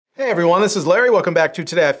Hey everyone, this is Larry. Welcome back to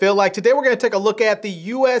Today I Feel Like. Today we're going to take a look at the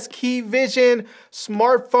USKEYVISION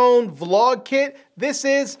smartphone vlog kit. This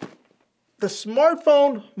is the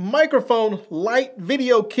smartphone microphone light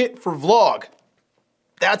video kit for vlog.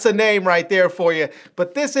 That's a name right there for you.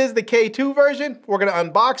 But this is the K2 version. We're going to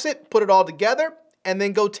unbox it, put it all together, and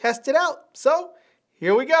then go test it out. So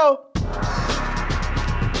here we go.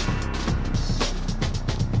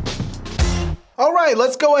 All right,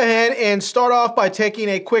 let's go ahead and start off by taking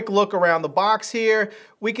a quick look around the box here.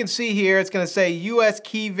 We can see here it's going to say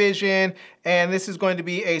USKEYVISION, and this is going to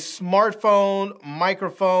be a smartphone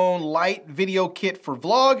microphone light video kit for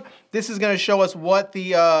vlog. This is going to show us what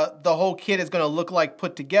the whole kit is going to look like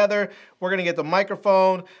put together. We're going to get the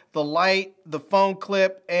microphone, the light, the phone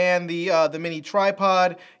clip, and the mini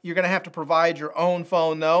tripod. You're going to have to provide your own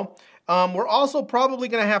phone though. We're also probably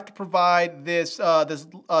going to have to provide this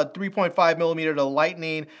 3.5 millimeter to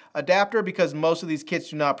lightning adapter because most of these kits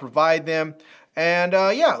do not provide them. And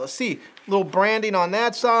yeah, let's see. Little branding on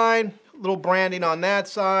that side, little branding on that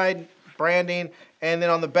side, branding. And then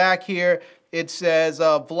on the back here, it says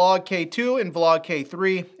Vlog K2 and Vlog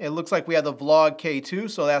K3. It looks like we have the Vlog K2,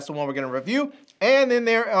 so that's the one we're going to review. And then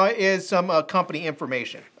there is some company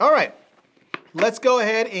information. All right. Let's go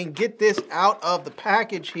ahead and get this out of the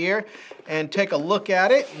package here and take a look at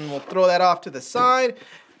it, and we'll throw that off to the side.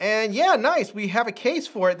 And yeah, nice, we have a case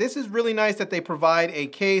for it. This is really nice that they provide a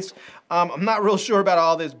case. I'm not real sure about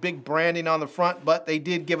all this big branding on the front, but they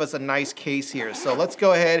did give us a nice case here. So let's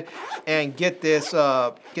go ahead and get this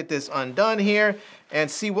undone here and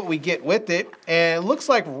see what we get with it. And it looks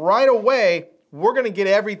like right away, we're going to get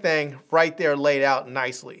everything right there laid out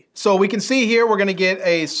nicely. So we can see here we're going to get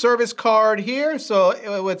a service card here,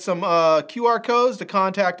 so with some QR codes to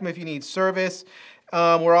contact them if you need service.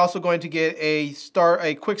 We're also going to get a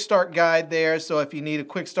quick start guide there, so if you need a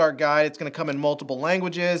quick start guide, it's going to come in multiple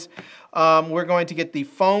languages. We're going to get the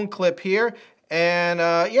phone clip here, and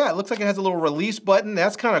yeah, it looks like it has a little release button.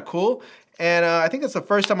 That's kind of cool. And I think that's the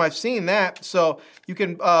first time I've seen that. So you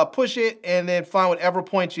can push it and then find whatever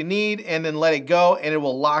points you need and then let it go and it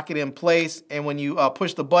will lock it in place. And when you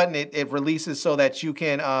push the button, it releases so that you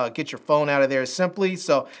can get your phone out of there simply.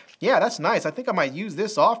 So yeah, that's nice. I think I might use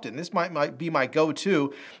this often. This might be my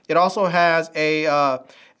go-to. It also has a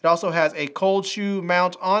cold shoe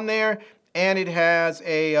mount on there, and it has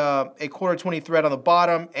a 1/4-20 thread on the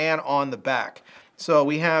bottom and on the back. So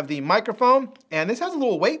we have the microphone, and this has a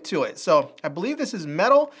little weight to it. So I believe this is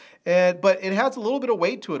metal, but it has a little bit of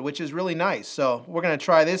weight to it, which is really nice. So we're gonna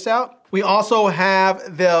try this out. We also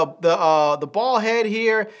have the ball head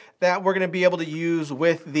here that we're gonna be able to use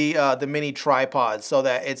with the mini tripod so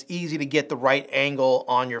that it's easy to get the right angle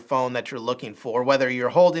on your phone that you're looking for, whether you're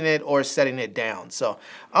holding it or setting it down. So,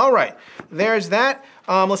 all right, there's that.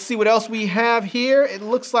 Let's see what else we have here. It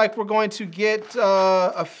looks like we're going to get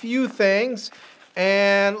a few things.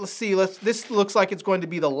 And let's see, this looks like it's going to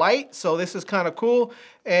be the light, so this is kind of cool.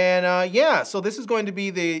 And yeah, so this is going to be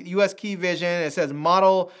the USKEYVISION. It says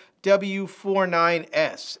model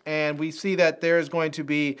W49S, and we see that there's going to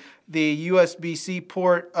be the USB-C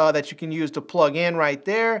port that you can use to plug in right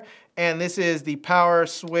there. And this is the power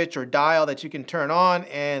switch or dial that you can turn on,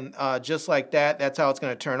 and just like that, that's how it's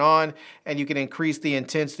going to turn on. And you can increase the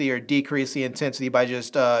intensity or decrease the intensity by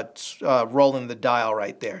just rolling the dial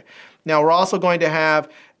right there. Now we're also going to have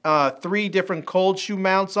 3 different cold shoe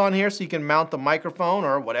mounts on here, so you can mount the microphone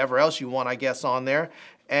or whatever else you want, I guess, on there.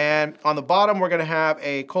 And on the bottom, we're going to have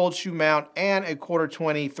a cold shoe mount and a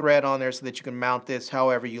 1/4-20 thread on there so that you can mount this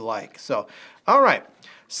however you like. So, all right,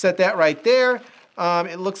 set that right there.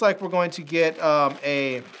 It looks like we're going to get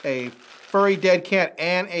a furry dead cat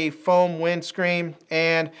and a foam windscreen,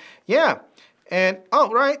 and yeah. And oh,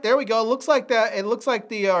 right, there we go. It looks like that. It looks like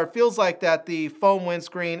or feels like that the foam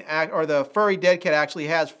windscreen or the furry dead cat actually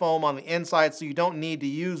has foam on the inside, so you don't need to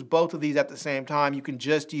use both of these at the same time. You can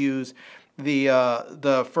just use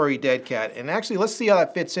the furry dead cat. And actually, let's see how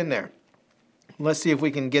that fits in there. Let's see if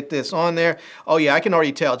we can get this on there. Oh yeah, I can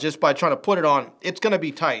already tell just by trying to put it on. It's going to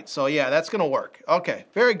be tight. So yeah, that's going to work. Okay,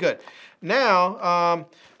 very good. Now,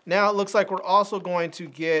 now it looks like we're also going to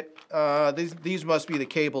get these must be the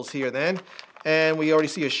cables here then. And we already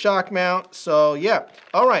see a shock mount, so yeah.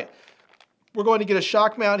 All right, we're going to get a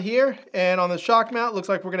shock mount here, and on the shock mount, looks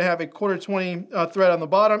like we're gonna have a 1/4-20 thread on the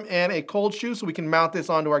bottom and a cold shoe, so we can mount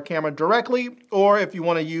this onto our camera directly, or if you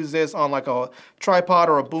wanna use this on like a tripod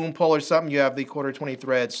or a boom pole or something, you have the 1/4-20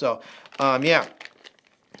 thread, so yeah.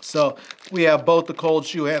 So we have both the cold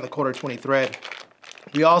shoe and the 1/4-20 thread.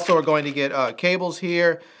 We also are going to get cables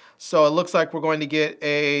here, so it looks like we're going to get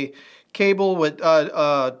a cable with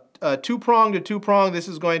two-prong to two-prong. This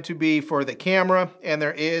is going to be for the camera, and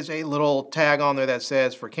there is a little tag on there that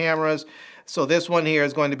says for cameras. So this one here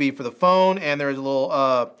is going to be for the phone, and there's a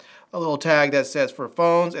little tag that says for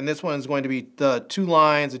phones, and this one is going to be the 2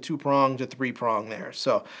 lines, a 2-prong to 3-prong there.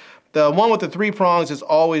 So the one with the 3 prongs is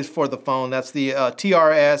always for the phone. That's the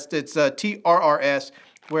TRS. It's TRRS,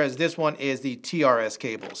 whereas this one is the TRS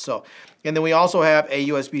cable. So, and then we also have a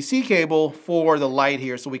USB-C cable for the light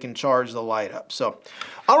here, so we can charge the light up. So,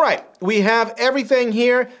 all right, we have everything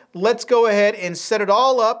here. Let's go ahead and set it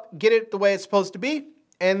all up, get it the way it's supposed to be,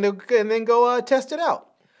 and then go test it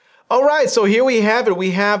out. All right, so here we have it.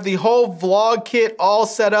 We have the whole vlog kit all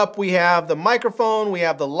set up. We have the microphone, we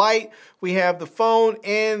have the light, we have the phone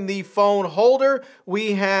and the phone holder.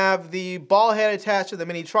 We have the ball head attached to the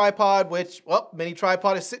mini tripod, which, well, mini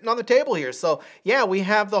tripod is sitting on the table here. So yeah, we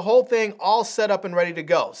have the whole thing all set up and ready to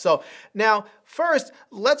go. So now, first,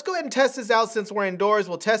 let's go ahead and test this out since we're indoors.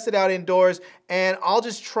 We'll test it out indoors, and I'll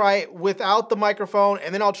just try it without the microphone,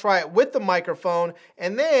 and then I'll try it with the microphone,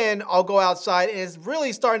 and then I'll go outside. And it's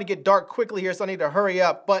really starting to get dark quickly here, so I need to hurry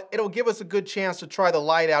up, but it'll give us a good chance to try the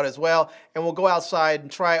light out as well, and we'll go outside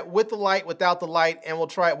and try it with the light, without the light, and we'll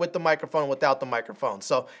try it with the microphone, without the microphone.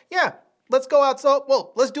 So yeah, let's go outside.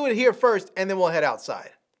 Well, let's do it here first, and then we'll head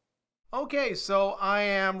outside. Okay, so I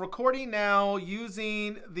am recording now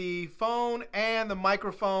using the phone and the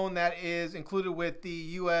microphone that is included with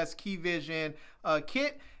the USKEYVISION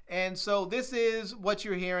kit. And so this is what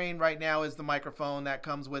you're hearing right now is the microphone that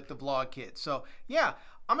comes with the vlog kit. So yeah,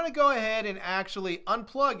 I'm gonna go ahead and actually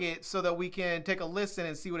unplug it so that we can take a listen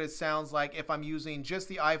and see what it sounds like if I'm using just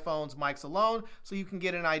the iPhone's mics alone, so you can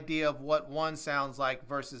get an idea of what one sounds like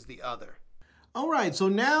versus the other. All right, so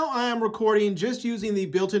now I am recording just using the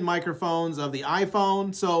built-in microphones of the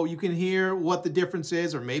iPhone, so you can hear what the difference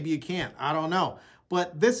is, or maybe you can't, I don't know.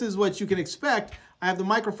 But this is what you can expect. I have the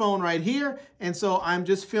microphone right here, and so I'm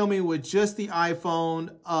just filming with just the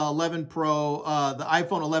iPhone 11 Pro, the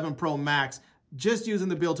iPhone 11 Pro Max, just using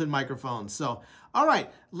the built-in microphone. So, all right,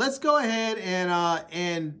 let's go ahead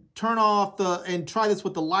and turn off and try this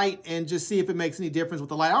with the light and just see if it makes any difference with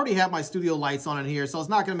the light. I already have my studio lights on in here, so it's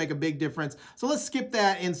not going to make a big difference. So let's skip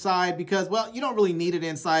that inside because, well, you don't really need it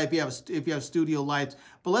inside if you have studio lights.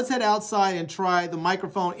 But let's head outside and try the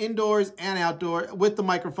microphone indoors and outdoor with the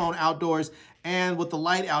microphone outdoors and with the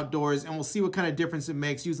light outdoors, and we'll see what kind of difference it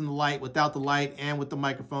makes using the light without the light and with the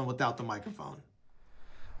microphone without the microphone.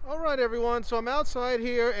 All right, everyone, so I'm outside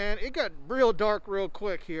here, and it got real dark real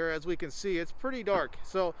quick here. As we can see, it's pretty dark.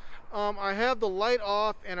 So I have the light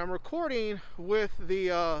off, and I'm recording with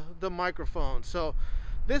the microphone. So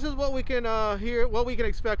this is what we can hear, what we can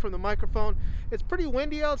expect from the microphone. It's pretty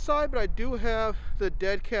windy outside, but I do have the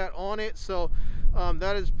dead cat on it, so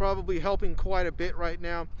that is probably helping quite a bit right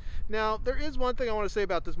now. Now, there is one thing I want to say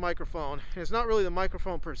about this microphone. It's not really the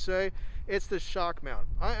microphone per se, it's the shock mount.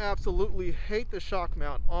 I absolutely hate the shock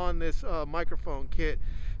mount on this microphone kit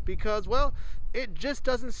because, well, it just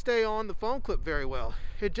doesn't stay on the phone clip very well.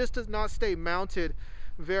 It just does not stay mounted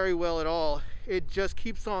very well at all. It just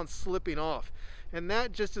keeps on slipping off. And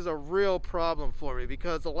that just is a real problem for me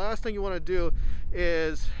because the last thing you want to do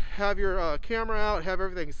is have your camera out, have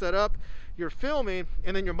everything set up, you're filming,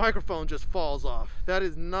 and then your microphone just falls off. That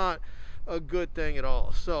is not a good thing at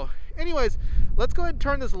all. So anyways, let's go ahead and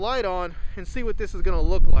turn this light on and see what this is going to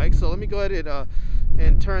look like. So let me go ahead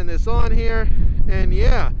and turn this on here, and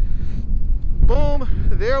yeah, boom,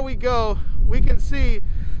 there we go. We can see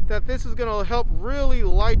that this is going to help really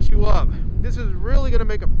light you up. This is really going to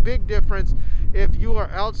make a big difference if you are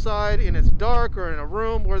outside and it's dark or in a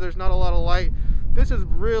room where there's not a lot of light. This is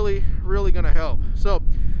really going to help. So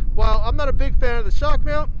while I'm not a big fan of the shock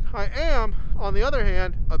mount, I am, on the other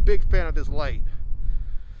hand, a big fan of this light.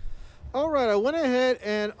 All right, I went ahead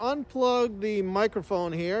and unplugged the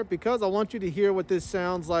microphone here because I want you to hear what this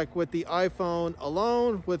sounds like with the iPhone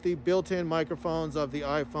alone, with the built-in microphones of the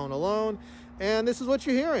iPhone alone. And this is what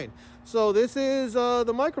you're hearing. So this is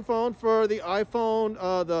the microphone for the iPhone,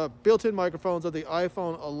 the built-in microphones of the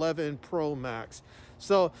iPhone 11 Pro Max.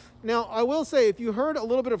 So now I will say, if you heard a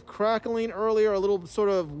little bit of crackling earlier, a little sort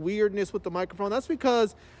of weirdness with the microphone, that's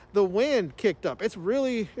because the wind kicked up. It's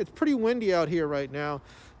pretty windy out here right now.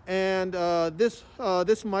 And this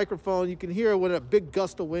microphone, you can hear when a big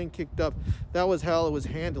gust of wind kicked up, that was how it was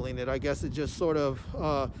handling it. I guess it just sort of,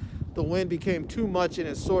 the wind became too much and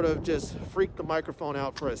it sort of just freaked the microphone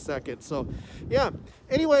out for a second. So yeah,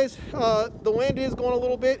 anyways, the wind is going a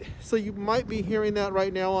little bit, so you might be hearing that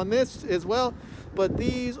right now on this as well. But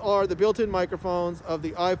these are the built-in microphones of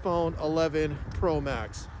the iPhone 11 Pro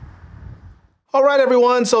Max. All right,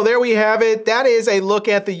 everyone, so there we have it. That is a look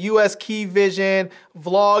at the USKEYVISION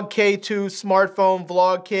Vlog K2 smartphone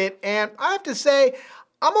vlog kit. And I have to say,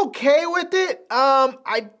 I'm okay with it.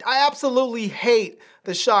 I absolutely hate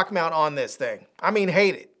the shock mount on this thing. I mean,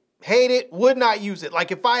 hate it. Hate it, would not use it.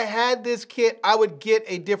 Like if I had this kit, I would get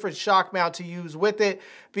a different shock mount to use with it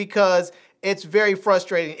because it's very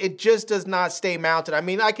frustrating. It just does not stay mounted. I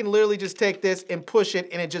mean, I can literally just take this and push it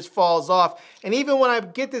and it just falls off. And even when I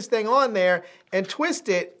get this thing on there and twist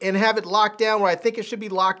it and have it locked down where I think it should be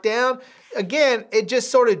locked down, again, it just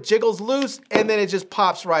sort of jiggles loose and then it just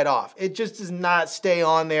pops right off. It just does not stay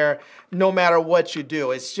on there no matter what you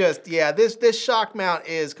do. It's just, yeah, this shock mount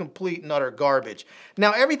is complete and utter garbage.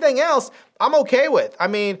 Now, everything else, I'm okay with. I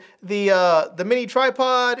mean, the mini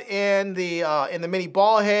tripod and the mini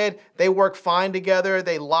ball head, they work fine together.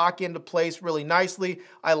 They lock into place really nicely.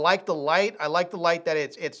 I like the light. I like the light that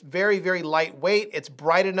it's very, very lightweight. It's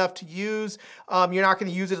bright enough to use. You're not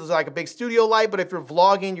going to use it as like a big studio light, but if you're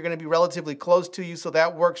vlogging, you're going to be relatively close to you, so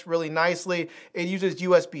that works really nicely. It uses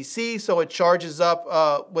USB-C, so it charges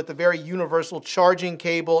up with a very universal charging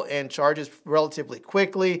cable and charges relatively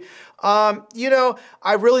quickly. You know,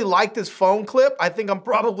 I really like this phone clip. I think I'm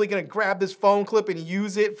probably going to grab this phone clip and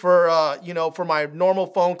use it for, you know, for my normal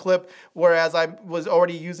phone clip, whereas I was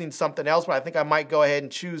already using something else, but I think I might go ahead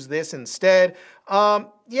and choose this instead.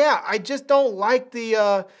 Yeah, I just don't like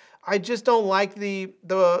the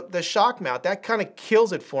shock mount. That kind of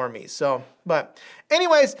kills it for me. So, but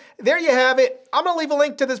anyways, there you have it. I'm going to leave a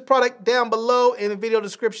link to this product down below in the video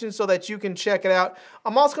description so that you can check it out.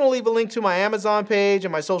 I'm also going to leave a link to my Amazon page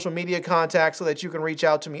and my social media contacts so that you can reach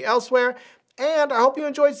out to me elsewhere. And I hope you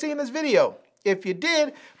enjoyed seeing this video. If you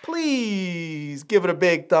did, please give it a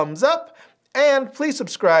big thumbs up and please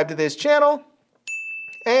subscribe to this channel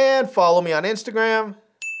and follow me on Instagram.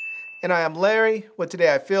 And I am Larry with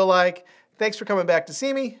Today I Feel Like. Thanks for coming back to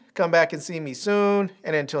see me. Come back and see me soon.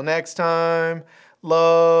 And until next time,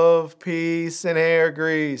 love, peace, and hair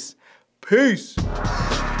grease. Peace.